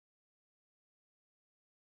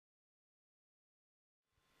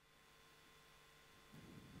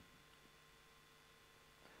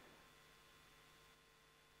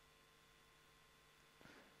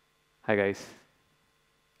Hi, guys.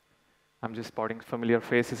 I'm just spotting familiar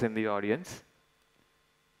faces in the audience.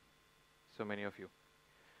 So many of you.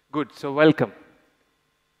 Good, so welcome.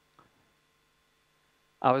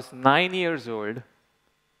 I was 9 years old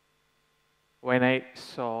when I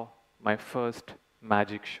saw my first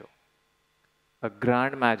magic show, a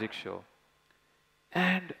grand magic show.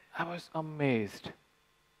 And I was amazed.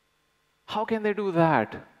 How can they do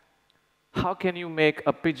that? How can you make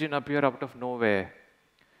a pigeon appear out of nowhere?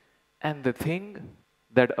 And the thing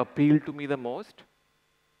that appealed to me the most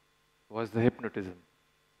was the hypnotism.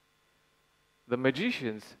 The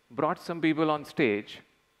magicians brought some people on stage,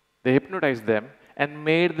 they hypnotized them, and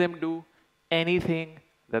made them do anything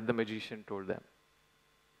that the magician told them.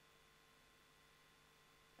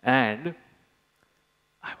 And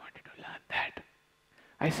I wanted to learn that.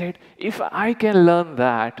 I said, if I can learn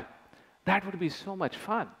that, that would be so much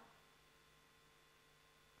fun.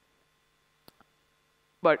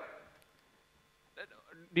 But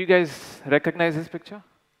do you guys recognize this picture?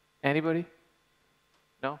 Anybody?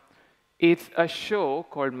 No? It's a show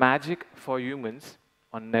called Magic for Humans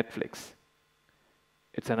on Netflix.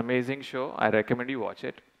 It's an amazing show. I recommend you watch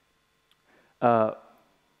it. But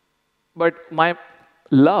my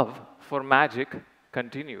love for magic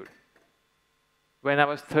continued. When I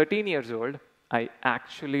was 13 years old, I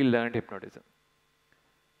actually learned hypnotism.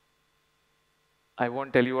 I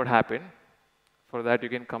won't tell you what happened. For that, you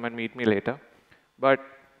can come and meet me later. But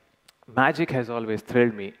magic has always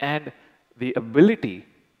thrilled me. And the ability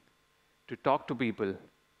to talk to people,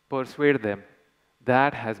 persuade them,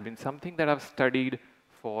 that has been something that I've studied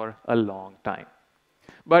for a long time.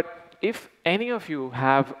 But if any of you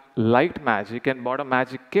have liked magic and bought a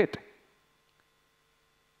magic kit,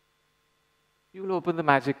 you will open the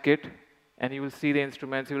magic kit and you will see the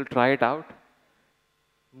instruments, you will try it out.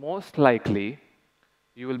 Most likely,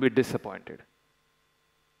 you will be disappointed.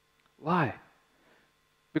 Why?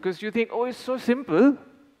 Because you think, oh, it's so simple.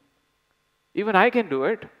 Even I can do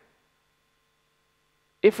it.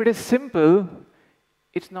 If it is simple,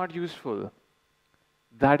 it's not useful.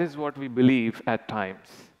 That is what we believe at times.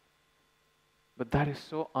 But that is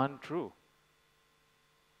so untrue.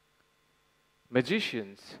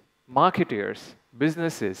 Magicians, marketers,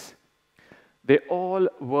 businesses, they all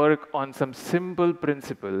work on some simple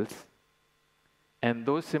principles, and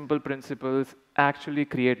those simple principles actually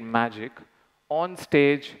create magic on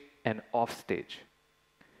stage and off stage.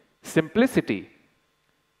 Simplicity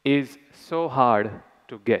is so hard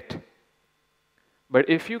to get. But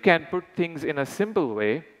if you can put things in a simple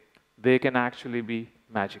way, they can actually be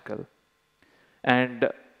magical. And,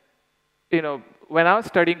 when I was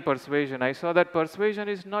studying persuasion, I saw that persuasion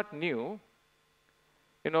is not new.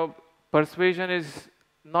 Persuasion is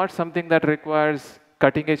not something that requires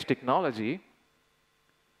cutting-edge technology.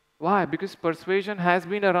 Why? Because persuasion has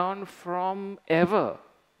been around from ever.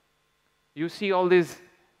 You see all these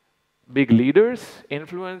big leaders,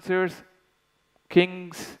 influencers,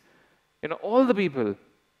 kings, all the people,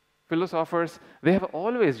 philosophers, they have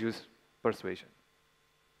always used persuasion.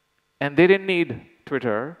 And they didn't need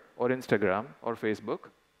Twitter or Instagram or Facebook.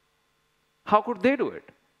 How could they do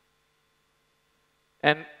it?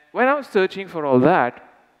 And when I was searching for all that,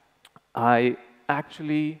 I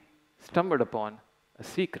actually stumbled upon a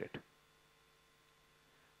secret.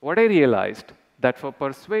 What I realized that for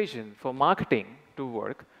persuasion, for marketing to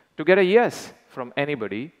work, to get a yes from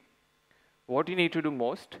anybody, what you need to do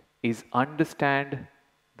most is understand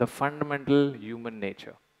the fundamental human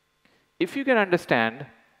nature. If you can understand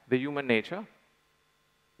the human nature,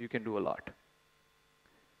 you can do a lot.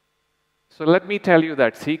 So let me tell you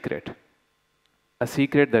that secret. A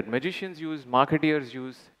secret that magicians use, marketeers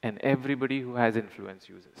use, and everybody who has influence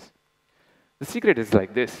uses. The secret is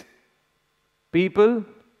like this. People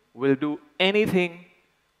will do anything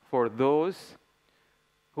for those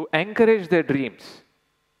who encourage their dreams,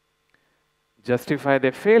 justify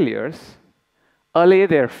their failures, allay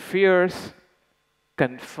their fears,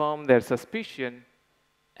 confirm their suspicion,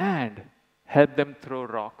 and help them throw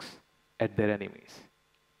rocks at their enemies.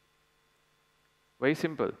 Very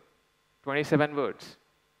simple. 27 words.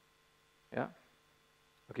 Yeah?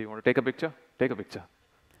 Okay, you want to take a picture? Take a picture.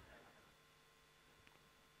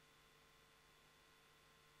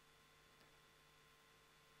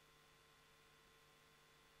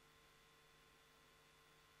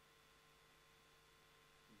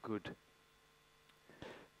 Good.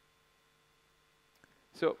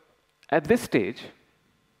 So, at this stage,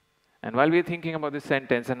 and while we're thinking about this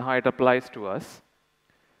sentence and how it applies to us,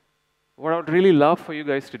 what I would really love for you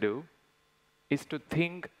guys to do is to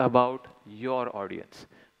think about your audience.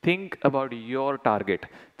 Think about your target.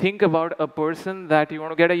 Think about a person that you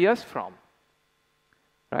want to get a yes from,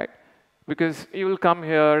 right? Because you will come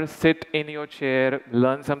here, sit in your chair,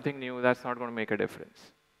 learn something new, that's not going to make a difference.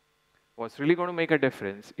 What's really going to make a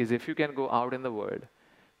difference is if you can go out in the world,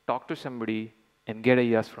 talk to somebody, and get a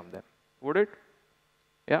yes from them. Would it?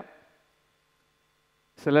 Yeah?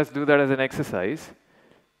 So let's do that as an exercise.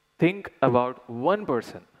 Think about one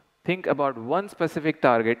person. Think about one specific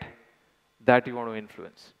target that you want to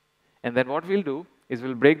influence. And then what we'll do is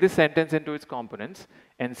we'll break this sentence into its components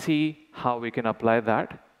and see how we can apply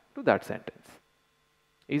that to that sentence.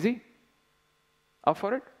 Easy? Up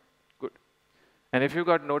for it? Good. And if you've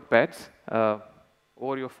got notepads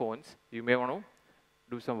or your phones, you may want to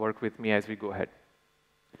do some work with me as we go ahead.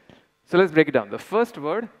 So let's break it down. The first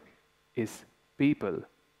word is people.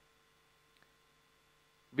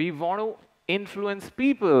 We want to influence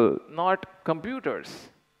people, not computers.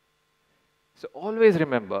 So always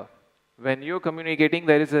remember, when you're communicating,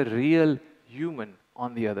 there is a real human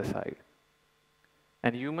on the other side.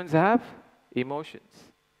 And humans have emotions.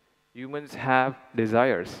 Humans have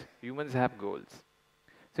desires. Humans have goals.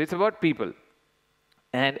 So it's about people.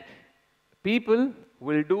 And people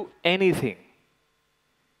will do anything.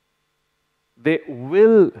 They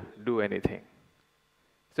will do anything.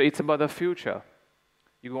 So it's about the future.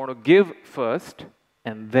 You want to give first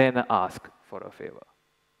and then ask for a favor.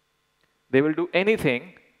 They will do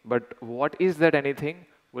anything, but what is that anything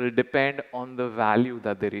will depend on the value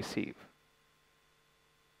that they receive.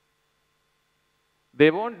 They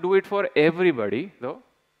won't do it for everybody, though.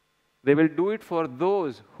 They will do it for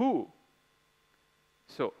those who.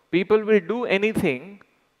 So people will do anything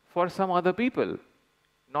for some other people.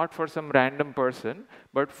 Not for some random person,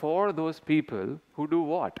 but for those people who do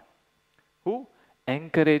what? Who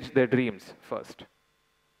encourage their dreams first.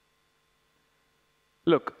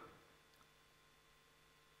 Look,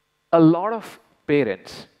 a lot of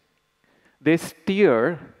parents, they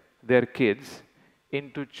steer their kids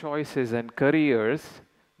into choices and careers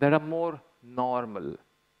that are more normal.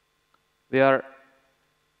 They are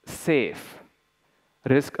safe,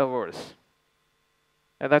 risk averse.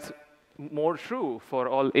 And that's more true for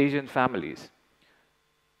all Asian families.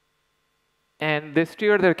 And they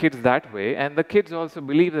steer their kids that way, and the kids also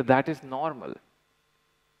believe that that is normal.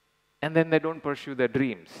 And then they don't pursue their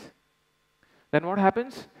dreams. Then what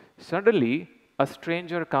happens? Suddenly, a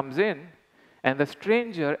stranger comes in, and the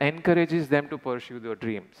stranger encourages them to pursue their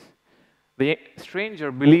dreams. The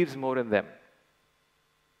stranger believes more in them.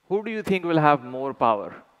 Who do you think will have more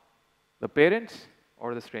power? The parents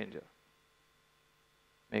or the stranger?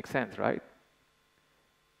 Makes sense, right?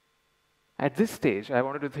 At this stage, I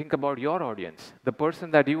wanted to think about your audience, the person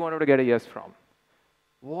that you wanted to get a yes from.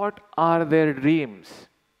 What are their dreams?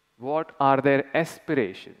 What are their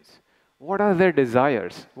aspirations? What are their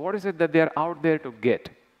desires? What is it that they are out there to get?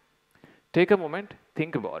 Take a moment,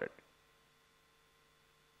 think about it.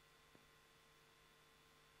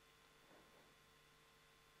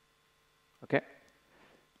 Okay?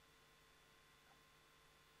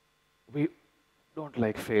 We don't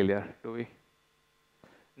like failure, do we?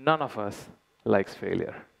 None of us likes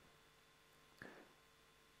failure.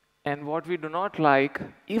 And what we do not like,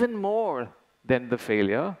 even more than the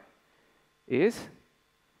failure, is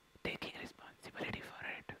taking responsibility for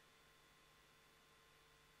it.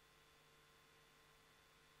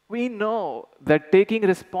 We know that taking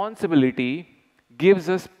responsibility gives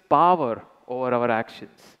us power over our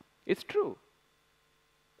actions. It's true.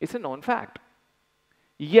 It's a known fact.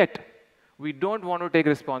 Yet, we don't want to take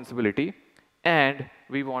responsibility, and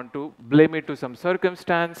we want to blame it to some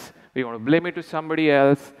circumstance, we want to blame it to somebody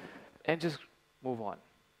else, and just move on.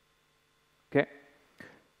 Okay?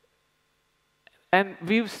 And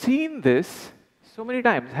we've seen this so many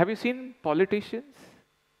times. Have you seen politicians?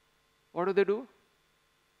 What do?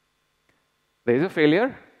 There is a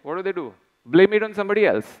failure. What do? Blame it on somebody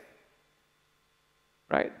else.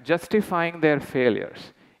 Right? Justifying their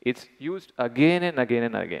failures. It's used again and again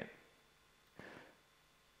and again.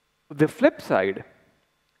 The flip side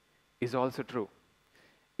is also true.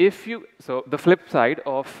 So the flip side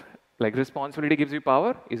of like responsibility gives you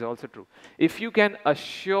power is also true. If you can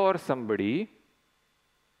assure somebody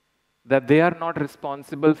that they are not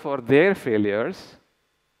responsible for their failures,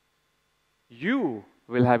 you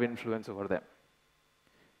will have influence over them.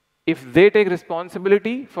 If they take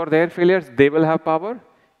responsibility for their failures, they will have power.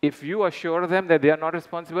 If you assure them that they are not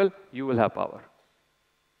responsible, you will have power.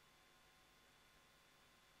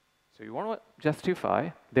 So you want to justify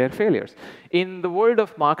their failures. In the world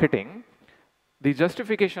of marketing, the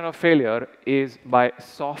justification of failure is by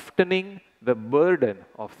softening the burden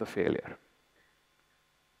of the failure.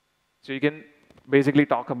 So you can basically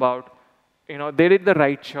talk about, they did the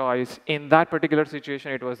right choice. In that particular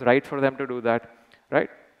situation, it was right for them to do that, right?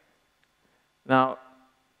 Now,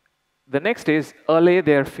 the next is allay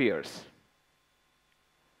their fears.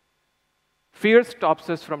 Fear stops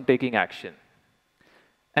us from taking action.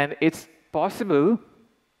 And it's possible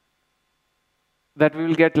that we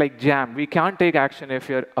will get like jammed. We can't take action if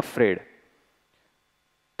you're afraid.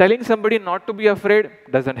 Telling somebody not to be afraid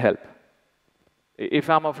doesn't help. If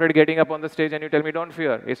I'm afraid getting up on the stage and you tell me don't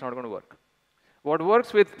fear, it's not going to work. What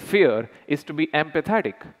works with fear is to be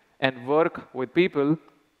empathetic and work with people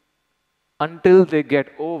until they get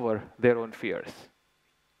over their own fears.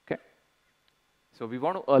 Okay? So we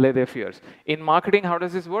want to allay their fears. In marketing, how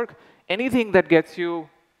does this work? Anything that gets you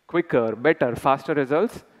quicker, better, faster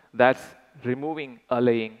results, that's removing,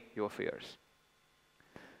 allaying your fears.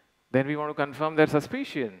 Then we want to confirm their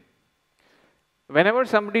suspicion. Whenever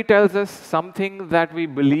somebody tells us something that we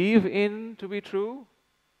believe in to be true,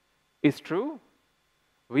 is true,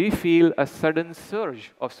 we feel a sudden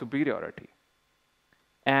surge of superiority.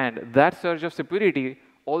 And that surge of superiority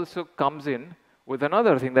also comes in with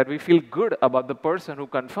another thing, that we feel good about the person who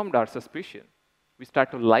confirmed our suspicion. We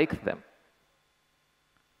start to like them.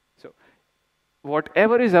 So,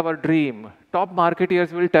 whatever is our dream, top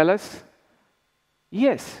marketeers will tell us,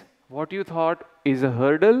 yes, what you thought is a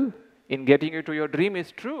hurdle in getting you to your dream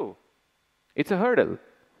is true. It's a hurdle.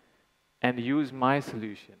 And use my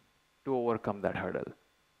solution to overcome that hurdle.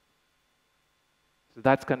 So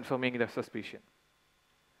that's confirming the suspicion.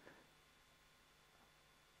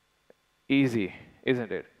 Easy,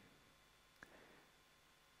 isn't it?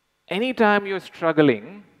 Anytime you're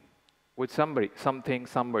struggling with somebody,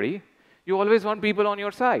 you always want people on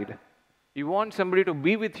your side. You want somebody to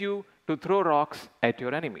be with you to throw rocks at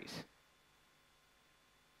your enemies.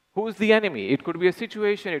 Who's the enemy? It could be a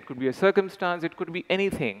situation, it could be a circumstance, it could be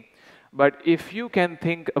anything. But if you can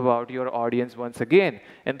think about your audience once again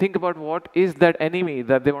and think about what is that enemy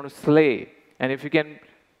that they want to slay, and if you can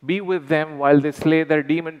be with them while they slay their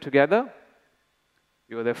demon together,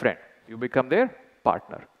 you are their friend. You become their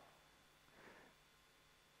partner.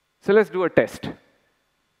 So let's do a test.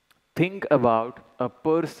 Think about a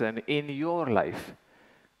person in your life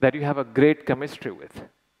that you have a great chemistry with.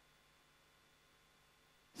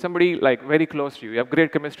 Somebody like very close to you, you have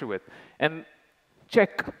great chemistry with. And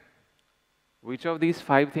check which of these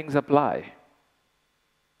 5 things apply.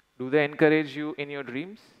 Do they encourage you in your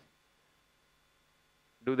dreams?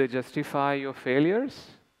 Do they justify your failures?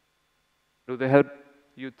 Do they help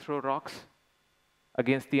you throw rocks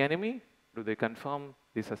against the enemy? Do they confirm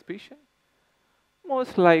the suspicion?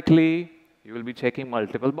 Most likely, you will be checking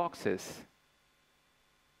multiple boxes.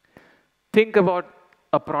 Think about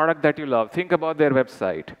a product that you love. Think about their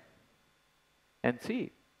website and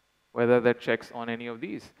see whether that checks on any of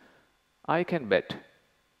these. I can bet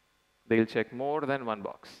they'll check more than one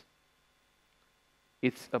box.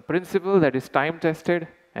 It's a principle that is time-tested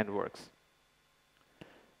and works.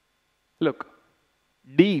 Look,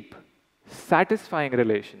 deep, satisfying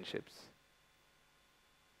relationships,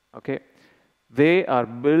 okay, they are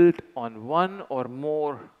built on one or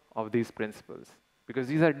more of these principles, because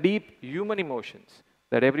these are deep human emotions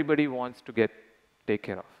that everybody wants to take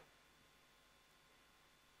care of.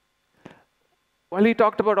 While he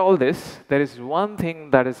talked about all this, there is one thing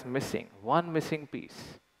that is missing, one missing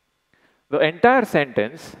piece. The entire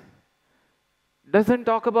sentence doesn't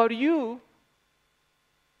talk about you.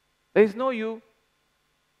 There is no you.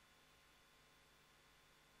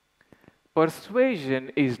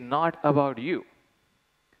 Persuasion is not about you.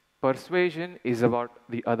 Persuasion is about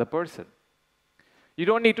the other person. You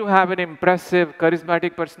don't need to have an impressive,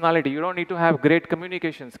 charismatic personality. You don't need to have great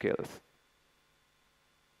communication skills.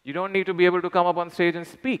 You don't need to be able to come up on stage and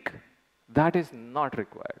speak. That is not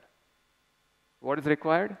required. What is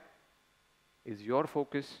required is your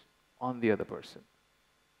focus on the other person.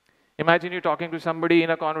 Imagine you're talking to somebody in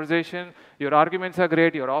a conversation, your arguments are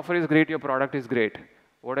great, your offer is great, your product is great.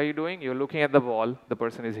 What are you doing? You're looking at the wall, the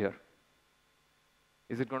person is here.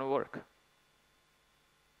 Is it going to work?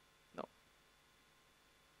 No.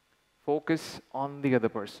 Focus on the other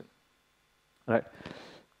person. Right?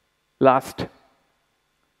 Last,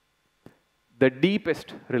 the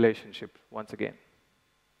deepest relationships, once again,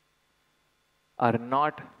 are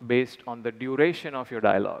not based on the duration of your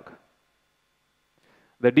dialogue.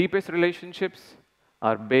 The deepest relationships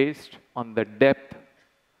are based on the depth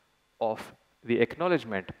of the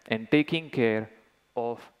acknowledgement and taking care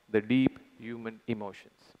of the deep human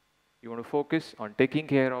emotions. You want to focus on taking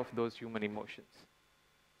care of those human emotions.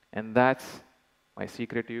 And that's my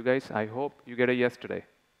secret to you guys. I hope you get a yes today.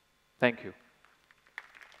 Thank you.